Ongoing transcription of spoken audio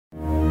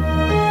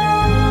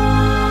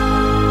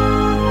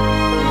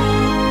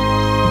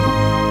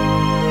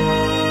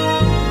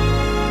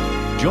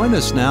Join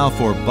us now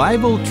for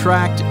Bible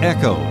Tract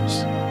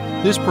Echoes.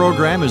 This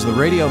program is the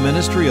radio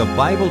ministry of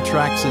Bible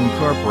Tracts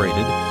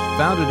Incorporated,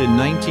 founded in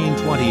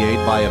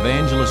 1928 by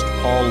evangelist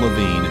Paul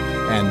Levine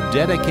and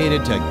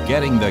dedicated to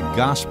getting the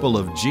gospel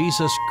of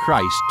Jesus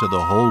Christ to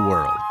the whole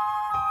world.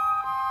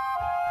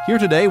 Here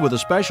today with a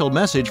special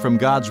message from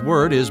God's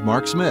Word is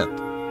Mark Smith.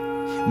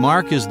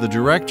 Mark is the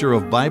director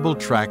of Bible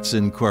Tracts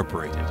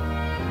Incorporated.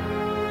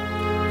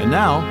 And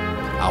now,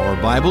 our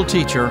Bible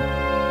teacher,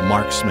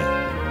 Mark Smith.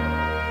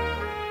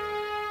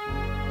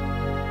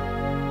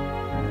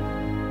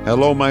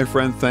 Hello, my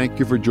friend. Thank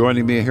you for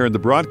joining me here in the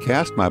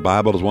broadcast. My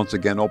Bible is once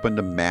again open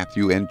to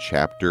Matthew in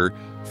chapter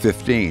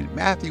 15.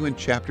 Matthew in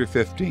chapter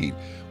 15.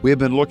 We have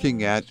been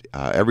looking at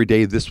every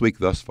day this week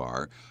thus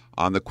far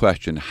on the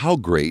question, how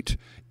great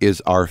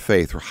is our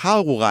faith? Or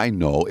how will I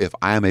know if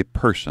I am a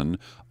person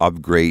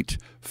of great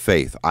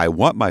faith? I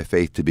want my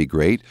faith to be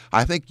great.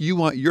 I think you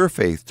want your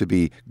faith to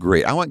be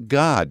great. I want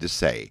God to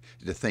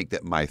think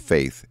that my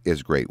faith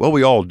is great. Well,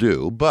 we all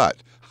do,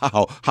 but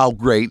how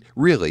great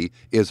really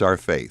is our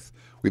faith?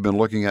 We've been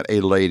looking at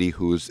a lady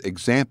whose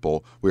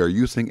example we are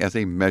using as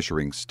a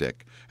measuring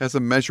stick, as a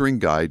measuring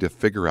guide to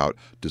figure out,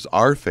 does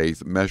our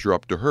faith measure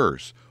up to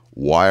hers?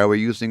 Why are we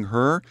using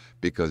her?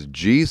 Because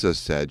Jesus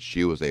said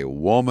she was a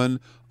woman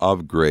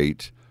of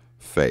great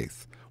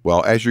faith.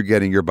 Well, as you're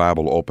getting your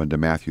Bible open to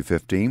Matthew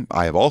 15,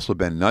 I have also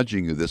been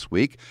nudging you this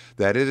week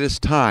that it is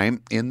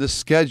time in the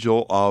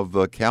schedule of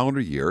the calendar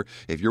year,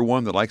 if you're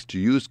one that likes to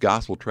use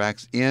gospel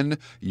tracts in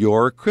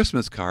your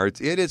Christmas cards,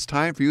 it is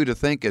time for you to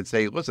think and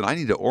say, listen, I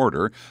need to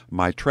order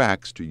my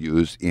tracts to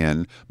use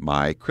in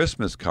my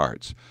Christmas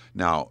cards.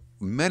 Now,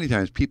 many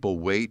times people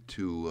wait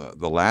to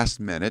the last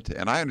minute,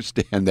 and I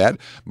understand that.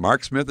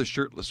 Mark Smith has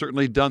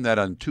certainly done that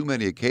on too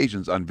many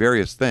occasions on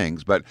various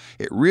things, but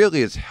it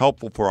really is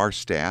helpful for our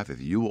staff if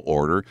you will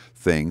order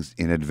things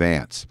in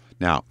advance.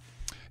 Now,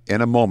 in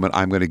a moment,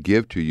 I'm going to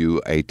give to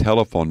you a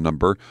telephone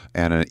number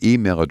and an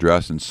email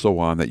address and so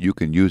on that you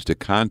can use to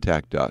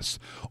contact us.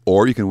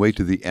 Or you can wait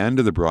to the end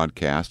of the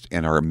broadcast,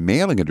 and our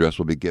mailing address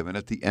will be given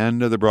at the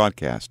end of the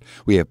broadcast.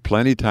 We have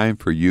plenty of time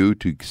for you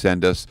to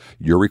send us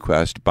your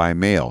request by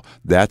mail.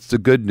 That's the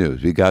good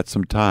news. We got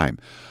some time.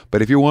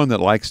 But if you're one that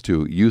likes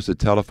to use the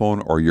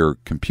telephone or your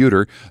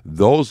computer,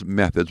 those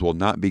methods will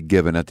not be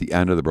given at the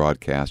end of the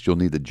broadcast. You'll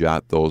need to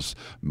jot those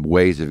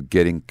ways of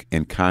getting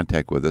in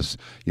contact with us.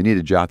 You need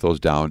to jot those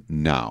down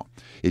now.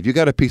 If you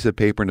got a piece of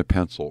paper and a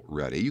pencil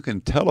ready, you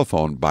can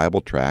telephone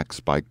Bible Tracts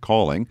by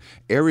calling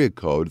area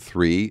code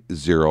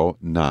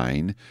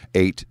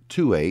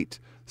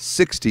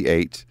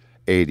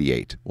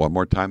 309-828-6888. One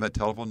more time, that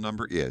telephone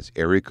number is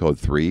area code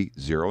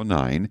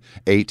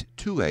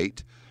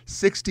 309-828-6888.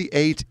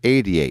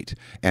 6888.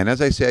 And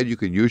as I said, you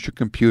can use your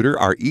computer.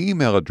 Our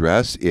email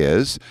address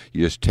is,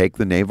 you just take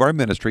the name of our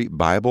ministry,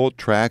 Bible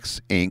Tracts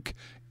Inc.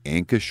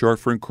 Inc. is short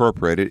for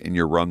Incorporated, and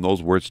you run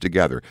those words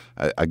together.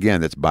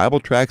 Again, that's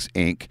Bible Tracts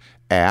Inc.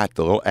 at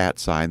the little @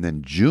 sign,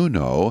 then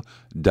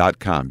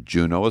Juno.com.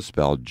 Juno is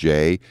spelled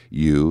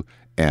JUNO.com.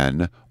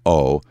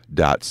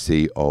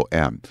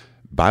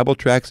 Bible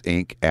Tracts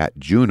Inc. at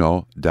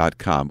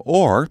Juno.com.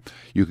 Or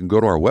you can go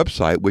to our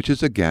website, which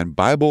is again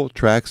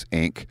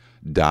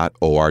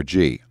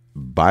BibleTractsInc.org.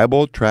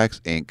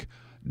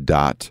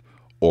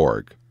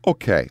 BibleTractsInc.org.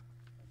 Okay.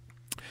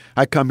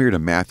 I come here to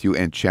Matthew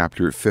and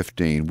chapter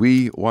 15.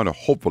 We want to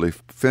hopefully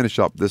finish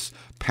up this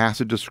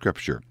passage of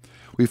Scripture.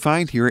 We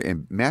find here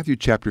in Matthew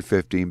chapter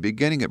 15,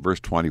 beginning at verse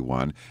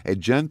 21, a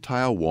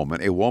Gentile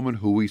woman, a woman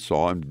who we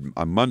saw on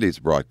Monday's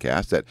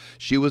broadcast, that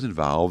she was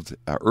involved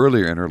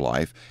earlier in her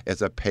life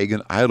as a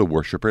pagan idol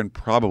worshiper and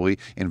probably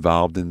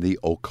involved in the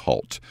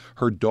occult.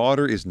 Her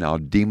daughter is now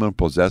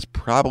demon-possessed,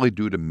 probably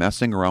due to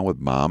messing around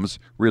with mom's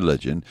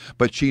religion,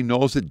 but she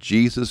knows that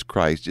Jesus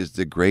Christ is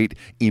the great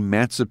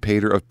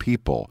emancipator of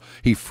people.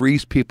 He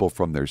frees people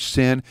from their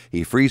sin,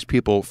 he frees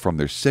people from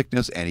their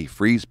sickness, and he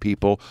frees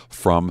people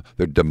from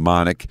their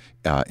demonic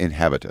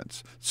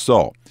inhabitants.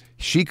 So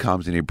she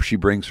comes and she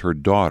brings her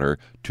daughter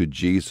to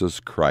Jesus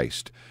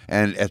Christ.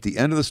 And at the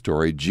end of the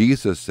story,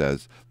 Jesus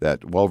says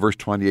that, verse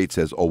 28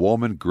 says, "O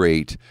woman,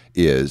 great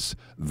is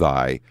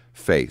thy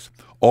faith."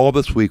 All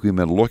this week we've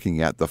been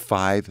looking at the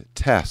 5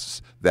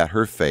 tests that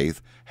her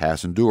faith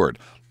has endured.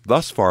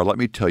 Thus far, let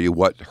me tell you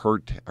what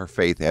her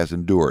faith has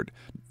endured.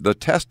 The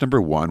test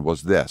number 1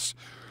 was this: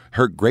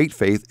 her great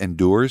faith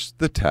endures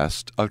the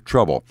test of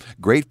trouble.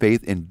 Great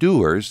faith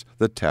endures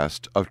the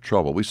test of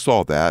trouble. We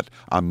saw that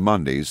on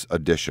Monday's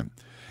edition.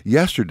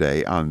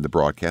 Yesterday on the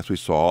broadcast, we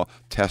saw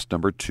test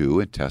number 2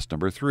 and test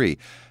number 3.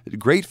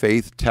 Great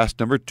faith, test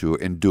number 2,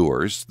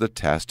 endures the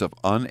test of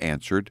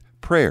unanswered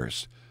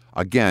prayers.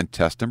 Again,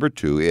 test number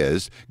 2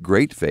 is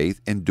great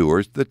faith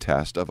endures the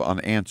test of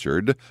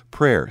unanswered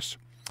prayers.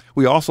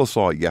 We also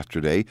saw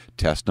yesterday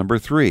test number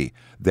 3.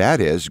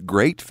 That is,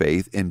 great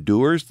faith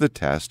endures the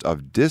test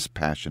of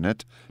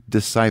dispassionate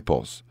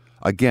disciples.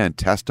 Again,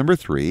 test number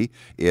 3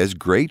 is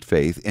great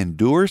faith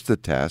endures the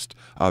test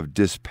of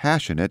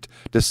dispassionate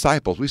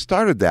disciples. We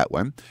started that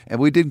one, and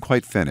we didn't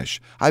quite finish.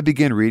 I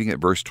began reading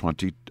at verse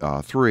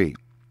 23.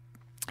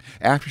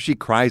 After she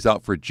cries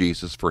out for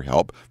Jesus for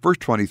help, verse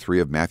 23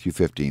 of Matthew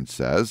 15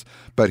 says,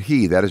 "But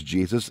he," that is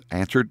Jesus,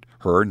 "answered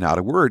her not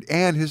a word.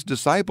 And his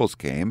disciples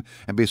came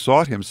and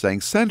besought him,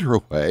 saying, Send her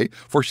away,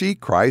 for she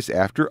cries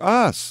after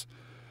us."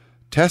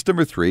 Test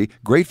number 3,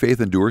 great faith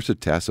endures the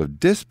test of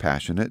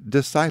dispassionate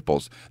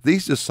disciples.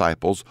 These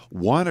disciples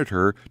wanted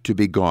her to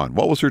be gone.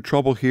 What was her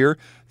trouble here?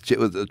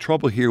 The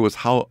trouble here was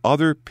how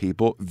other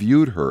people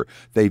viewed her.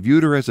 They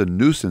viewed her as a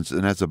nuisance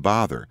and as a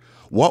bother.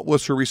 What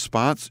was her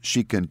response?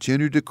 She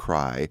continued to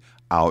cry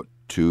out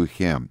to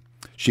him.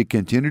 She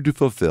continued to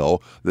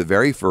fulfill the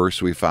very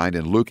verse we find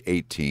in Luke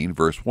 18,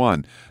 verse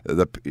 1.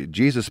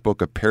 Jesus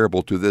spoke a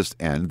parable to this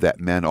end,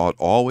 that men ought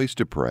always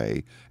to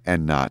pray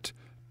and not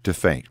to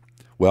faint.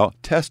 Well,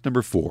 test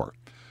number 4.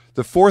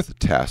 The fourth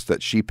test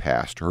that she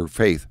passed, her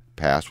faith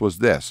passed, was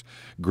this: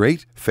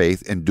 great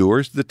faith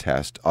endures the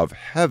test of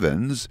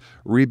heaven's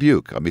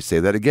rebuke. Let me say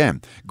that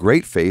again.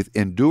 Great faith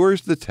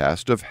endures the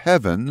test of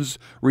heaven's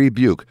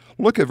rebuke.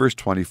 Look at verse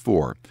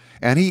 24.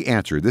 And he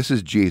answered, this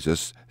is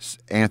Jesus,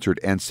 answered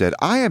and said,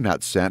 I am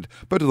not sent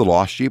but to the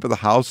lost sheep of the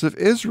house of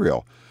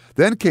Israel.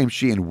 Then came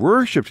she and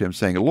worshipped him,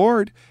 saying,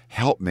 Lord,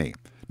 help me.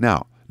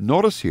 Now,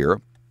 notice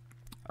here,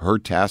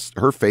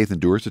 her faith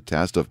endures the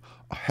test of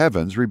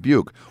heaven's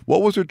rebuke.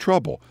 What was her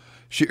trouble?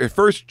 At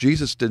first,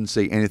 Jesus didn't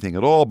say anything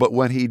at all, but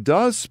when he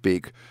does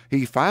speak,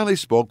 he finally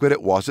spoke, but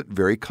it wasn't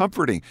very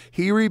comforting.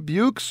 He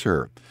rebukes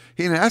her.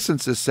 He, in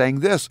essence, is saying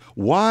this: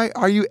 why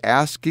are you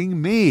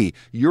asking me?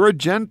 You're a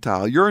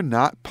Gentile. You're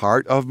not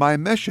part of my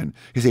mission.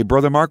 You say,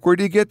 Brother Mark, where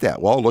do you get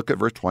that? Well, look at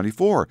verse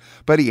 24.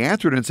 But he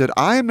answered and said,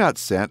 I am not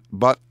sent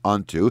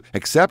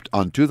except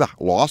unto the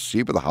lost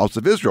sheep of the house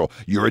of Israel.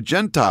 You're a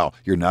Gentile.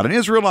 You're not an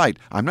Israelite.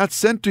 I'm not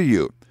sent to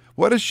you.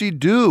 What does she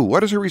do?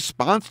 What is her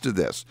response to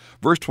this?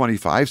 Verse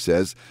 25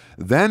 says,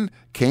 Then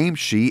came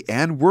she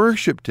and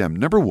worshipped him.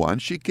 Number 1,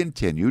 she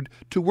continued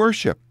to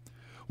worship.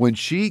 When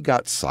she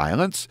got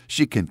silence,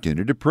 she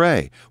continued to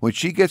pray. When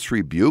she gets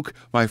rebuke,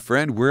 my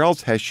friend, where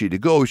else has she to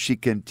go? She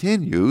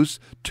continues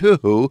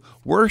to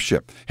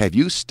worship. Have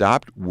you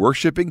stopped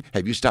worshiping?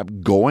 Have you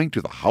stopped going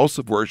to the house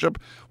of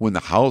worship when the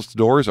house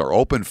doors are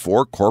open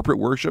for corporate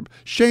worship?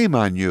 Shame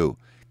on you.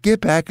 Get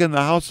back in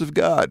the house of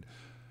God.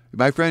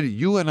 My friend,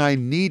 you and I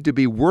need to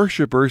be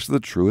worshipers of the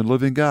true and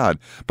living God.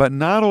 But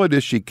not only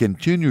does she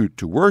continue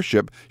to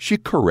worship, she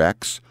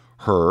corrects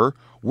her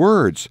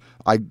words.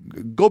 I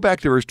go back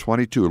to verse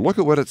 22. Look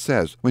at what it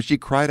says. When she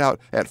cried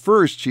out, at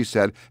first she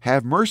said,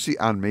 Have mercy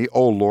on me,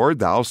 O Lord,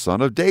 thou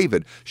son of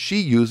David. She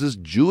uses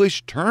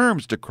Jewish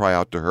terms to cry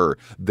out to her.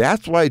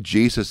 That's why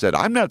Jesus said,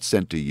 I'm not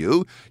sent to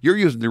you. You're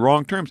using the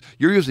wrong terms.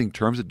 You're using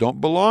terms that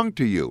don't belong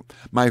to you.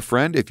 My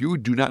friend, if you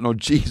do not know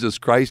Jesus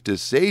Christ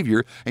as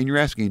Savior and you're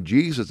asking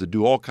Jesus to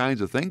do all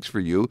kinds of things for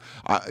you,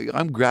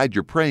 I'm glad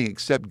you're praying,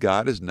 except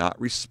God is not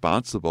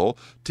responsible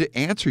to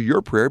answer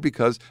your prayer,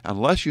 because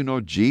unless you know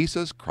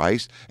Jesus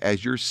Christ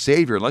as your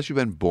Savior, unless you've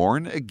been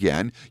born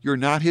again, you're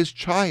not His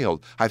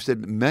child. I've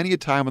said many a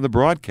time on the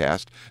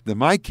broadcast that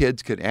my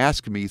kids can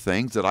ask me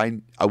things that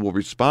I will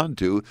respond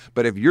to,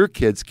 but if your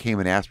kids came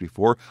and asked me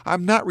for,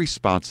 I'm not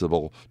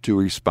responsible to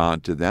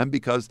respond to them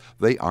because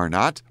they are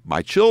not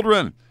my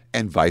children,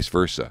 and vice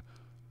versa.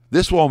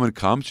 This woman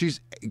comes,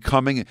 she's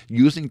coming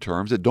using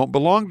terms that don't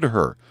belong to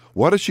her.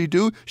 What does she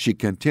do? She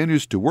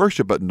continues to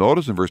worship, but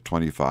notice in verse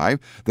 25,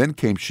 then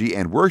came she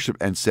and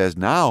worshiped and says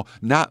now,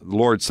 not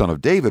Lord, Son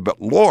of David,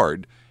 but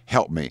Lord,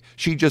 help me.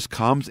 She just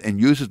comes and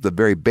uses the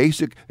very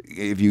basic,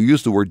 if you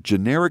use the word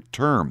generic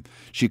term,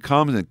 she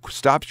comes and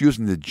stops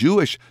using the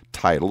Jewish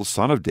title,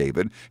 Son of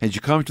David, and she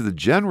comes to the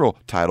general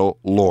title,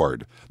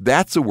 Lord.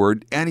 That's a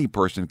word any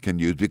person can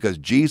use because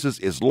Jesus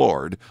is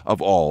Lord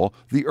of all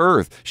the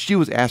earth. She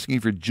was asking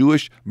for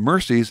Jewish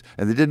mercies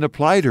and they didn't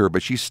apply to her,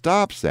 but she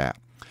stops that.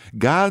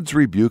 God's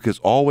rebuke is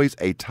always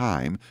a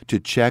time to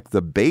check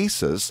the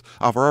basis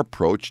of our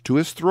approach to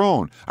His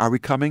throne. Are we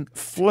coming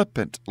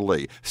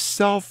flippantly,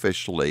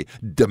 selfishly,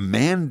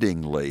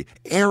 demandingly,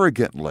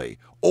 arrogantly,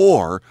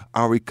 or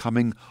are we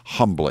coming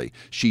humbly?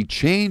 She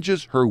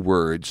changes her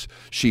words.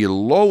 She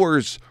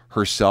lowers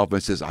herself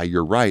and says,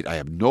 you're right. I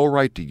have no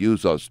right to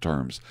use those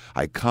terms.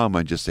 I come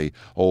and just say,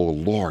 oh,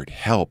 Lord,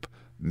 help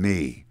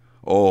me.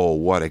 Oh,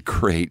 what a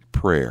great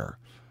prayer.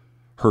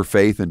 Her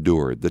faith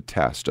endured the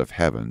test of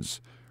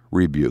heaven's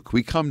rebuke.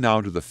 We come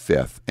now to the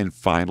fifth and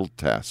final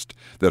test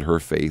that her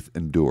faith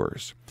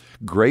endures.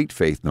 Great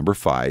faith, number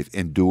 5,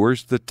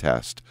 endures the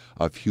test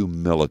of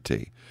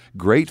humility.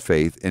 Great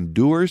faith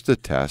endures the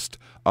test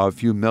of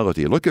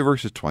humility. Look at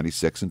verses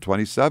 26 and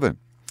 27.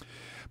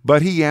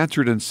 But he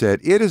answered and said,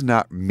 It is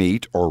not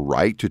meet or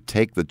right to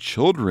take the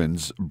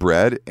children's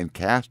bread and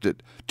cast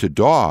it to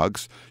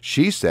dogs.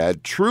 She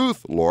said,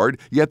 Truth, Lord,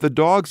 yet the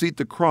dogs eat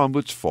the crumbs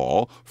which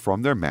fall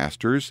from their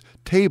master's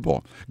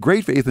table.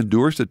 Great faith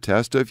endures the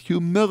test of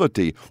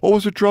humility. What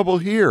was the trouble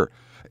here?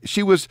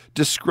 She was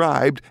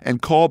described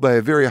and called by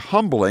a very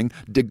humbling,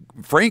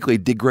 frankly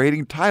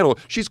degrading title.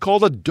 She's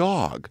called a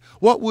dog.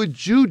 What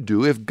would you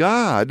do if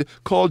God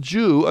called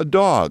you a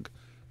dog?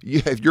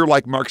 If you're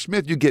like Mark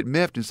Smith, you get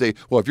miffed and say,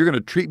 well, if you're going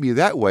to treat me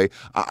that way,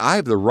 I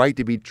have the right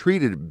to be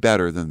treated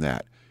better than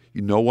that.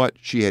 You know what?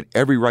 She had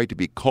every right to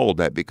be called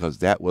that because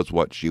that was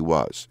what she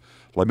was.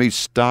 Let me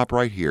stop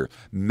right here.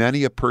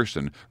 Many a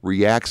person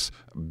reacts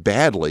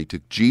badly to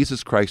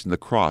Jesus Christ and the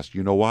cross.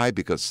 You know why?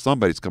 Because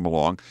somebody's come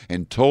along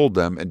and told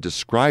them and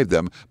described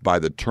them by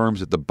the terms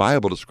that the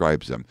Bible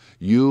describes them.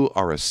 You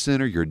are a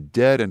sinner. You're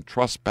dead in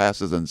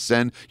trespasses and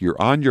sin. You're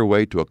on your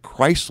way to a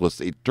Christless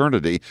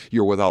eternity.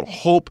 You're without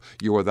hope.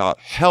 You're without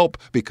help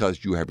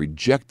because you have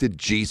rejected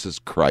Jesus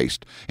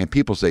Christ. And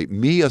people say,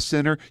 me, a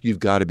sinner? You've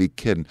got to be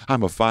kidding.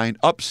 I'm a fine,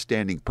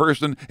 upstanding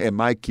person in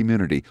my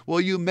community. Well,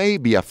 you may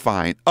be a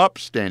fine,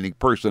 upstanding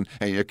person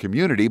in your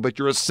community, but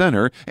you're a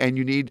sinner and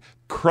you need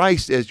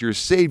Christ as your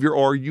Savior,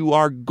 or you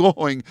are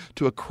going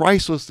to a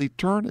Christless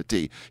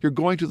eternity. You're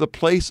going to the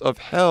place of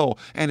hell,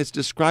 and it's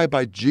described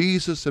by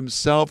Jesus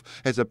himself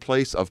as a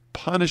place of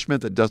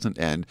punishment that doesn't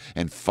end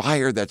and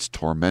fire that's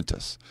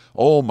tormentous.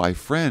 Oh, my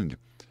friend,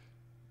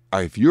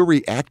 if you're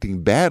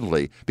reacting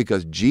badly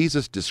because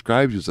Jesus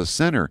describes you as a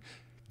sinner,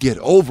 get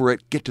over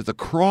it, get to the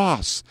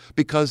cross,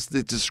 because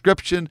the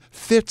description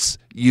fits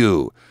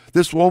you.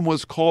 This woman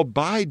was called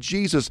by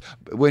Jesus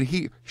when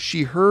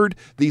she heard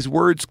these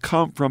words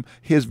come from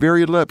his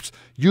very lips.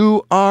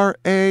 You are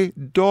a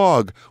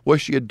dog.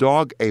 Was she a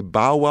dog, a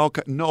bow wow?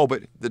 No,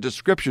 but the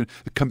description,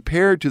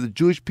 compared to the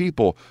Jewish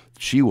people,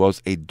 she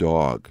was a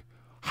dog.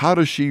 How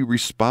does she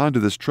respond to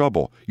this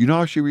trouble? You know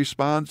how she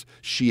responds?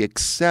 She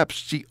accepts,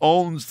 she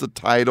owns the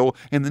title,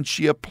 and then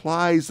she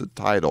applies the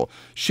title.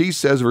 She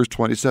says, verse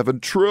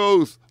 27,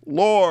 truth,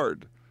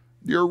 Lord.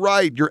 You're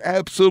right. You're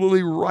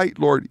absolutely right,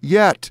 Lord.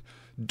 Yet,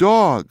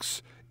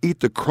 dogs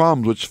eat the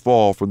crumbs which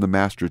fall from the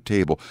master's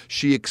table.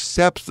 She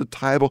accepts the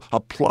title,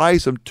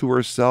 applies them to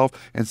herself,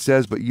 and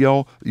says, but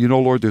you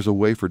know, Lord, there's a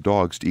way for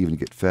dogs to even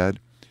get fed.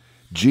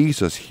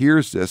 Jesus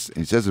hears this, and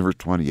he says in verse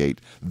 28,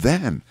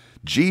 then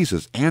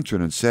Jesus answered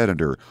and said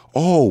unto her,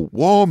 O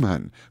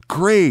woman,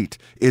 great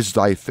is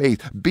thy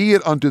faith. Be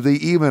it unto thee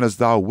even as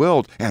thou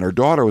wilt. And her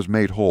daughter was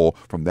made whole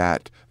from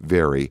that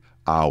very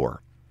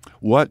hour.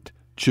 What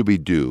should we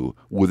do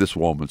with this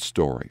woman's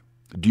story?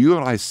 Do you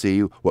and I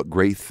see what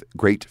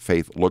great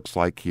faith looks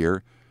like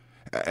here?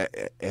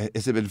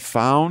 Has it been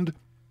found?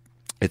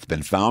 It's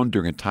been found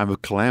during a time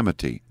of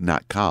calamity,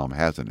 not calm,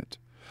 hasn't it?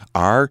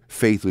 Our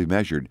faith will be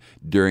measured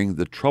during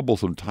the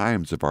troublesome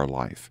times of our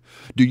life.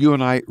 Do you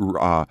and I,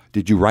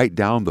 did you write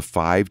down the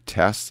 5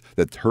 tests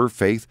that her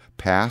faith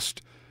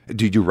passed?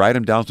 Did you write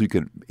them down so you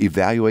can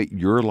evaluate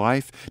your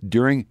life?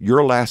 During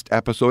your last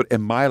episode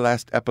and my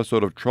last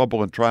episode of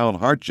trouble and trial and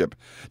hardship,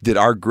 did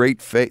our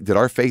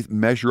faith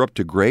measure up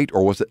to great,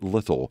 or was it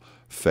little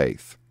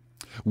faith?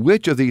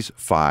 Which of these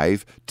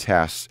 5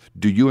 tests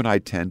do you and I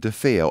tend to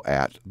fail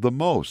at the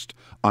most?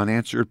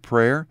 Unanswered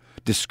prayer,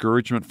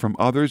 discouragement from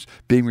others,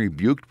 being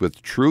rebuked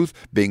with truth,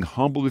 being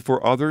humble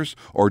before others,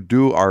 or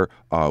do our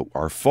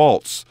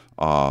faults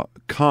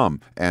come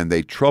and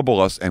they trouble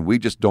us and we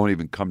just don't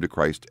even come to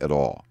Christ at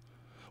all?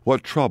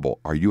 What trouble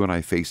are you and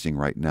I facing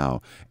right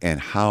now, and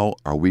how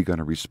are we going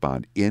to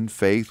respond? In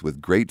faith,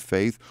 with great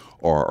faith,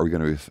 or are we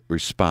going to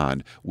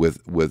respond with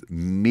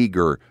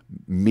meager,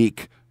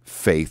 meek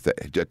faith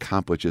that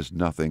accomplishes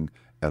nothing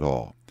at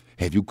all?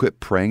 Have you quit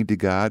praying to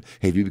God?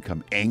 Have you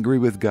become angry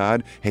with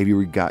God? Have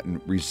you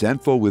gotten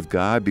resentful with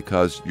God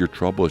because your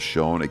trouble has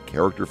shown a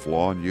character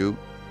flaw in you?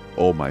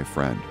 Oh, my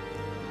friend,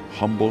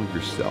 humble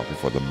yourself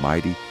before the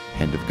mighty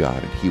hand of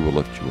God, and he will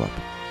lift you up.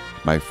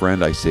 My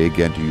friend, I say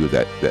again to you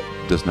that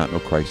does not know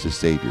Christ as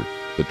Savior,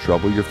 the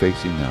trouble you're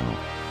facing now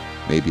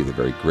may be the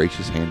very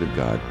gracious hand of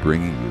God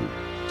bringing you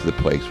to the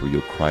place where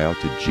you'll cry out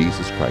to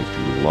Jesus Christ,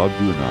 who loved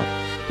you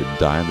enough to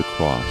die on the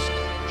cross,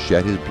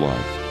 shed his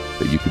blood,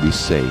 that you can be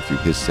saved through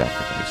his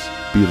sacrifice.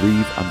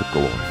 Believe on the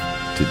Lord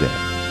today.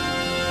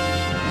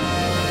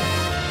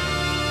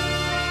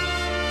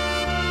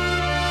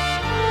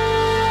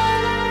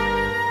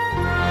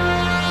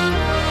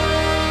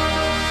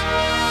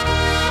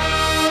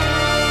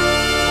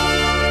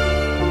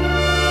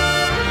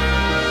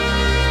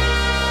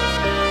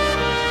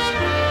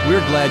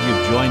 We're glad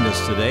you've joined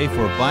us today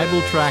for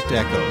Bible Tract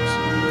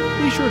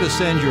Echoes. Be sure to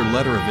send your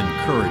letter of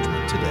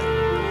encouragement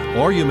today,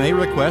 or you may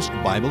request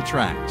Bible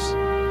Tracts.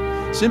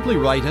 Simply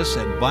write us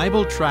at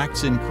Bible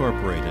Tracts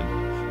Incorporated,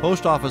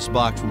 Post Office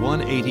Box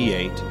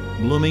 188,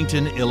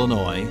 Bloomington,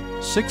 Illinois,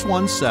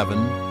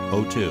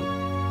 61702.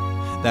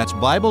 That's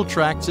Bible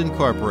Tracts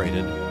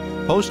Incorporated,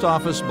 Post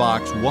Office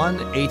Box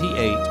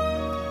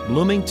 188,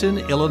 Bloomington,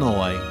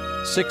 Illinois,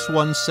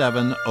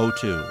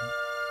 61702.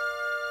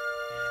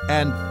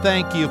 And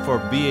thank you for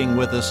being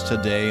with us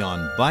today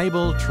on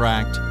Bible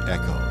Tract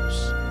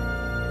Echoes.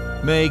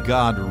 May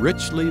God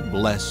richly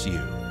bless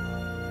you.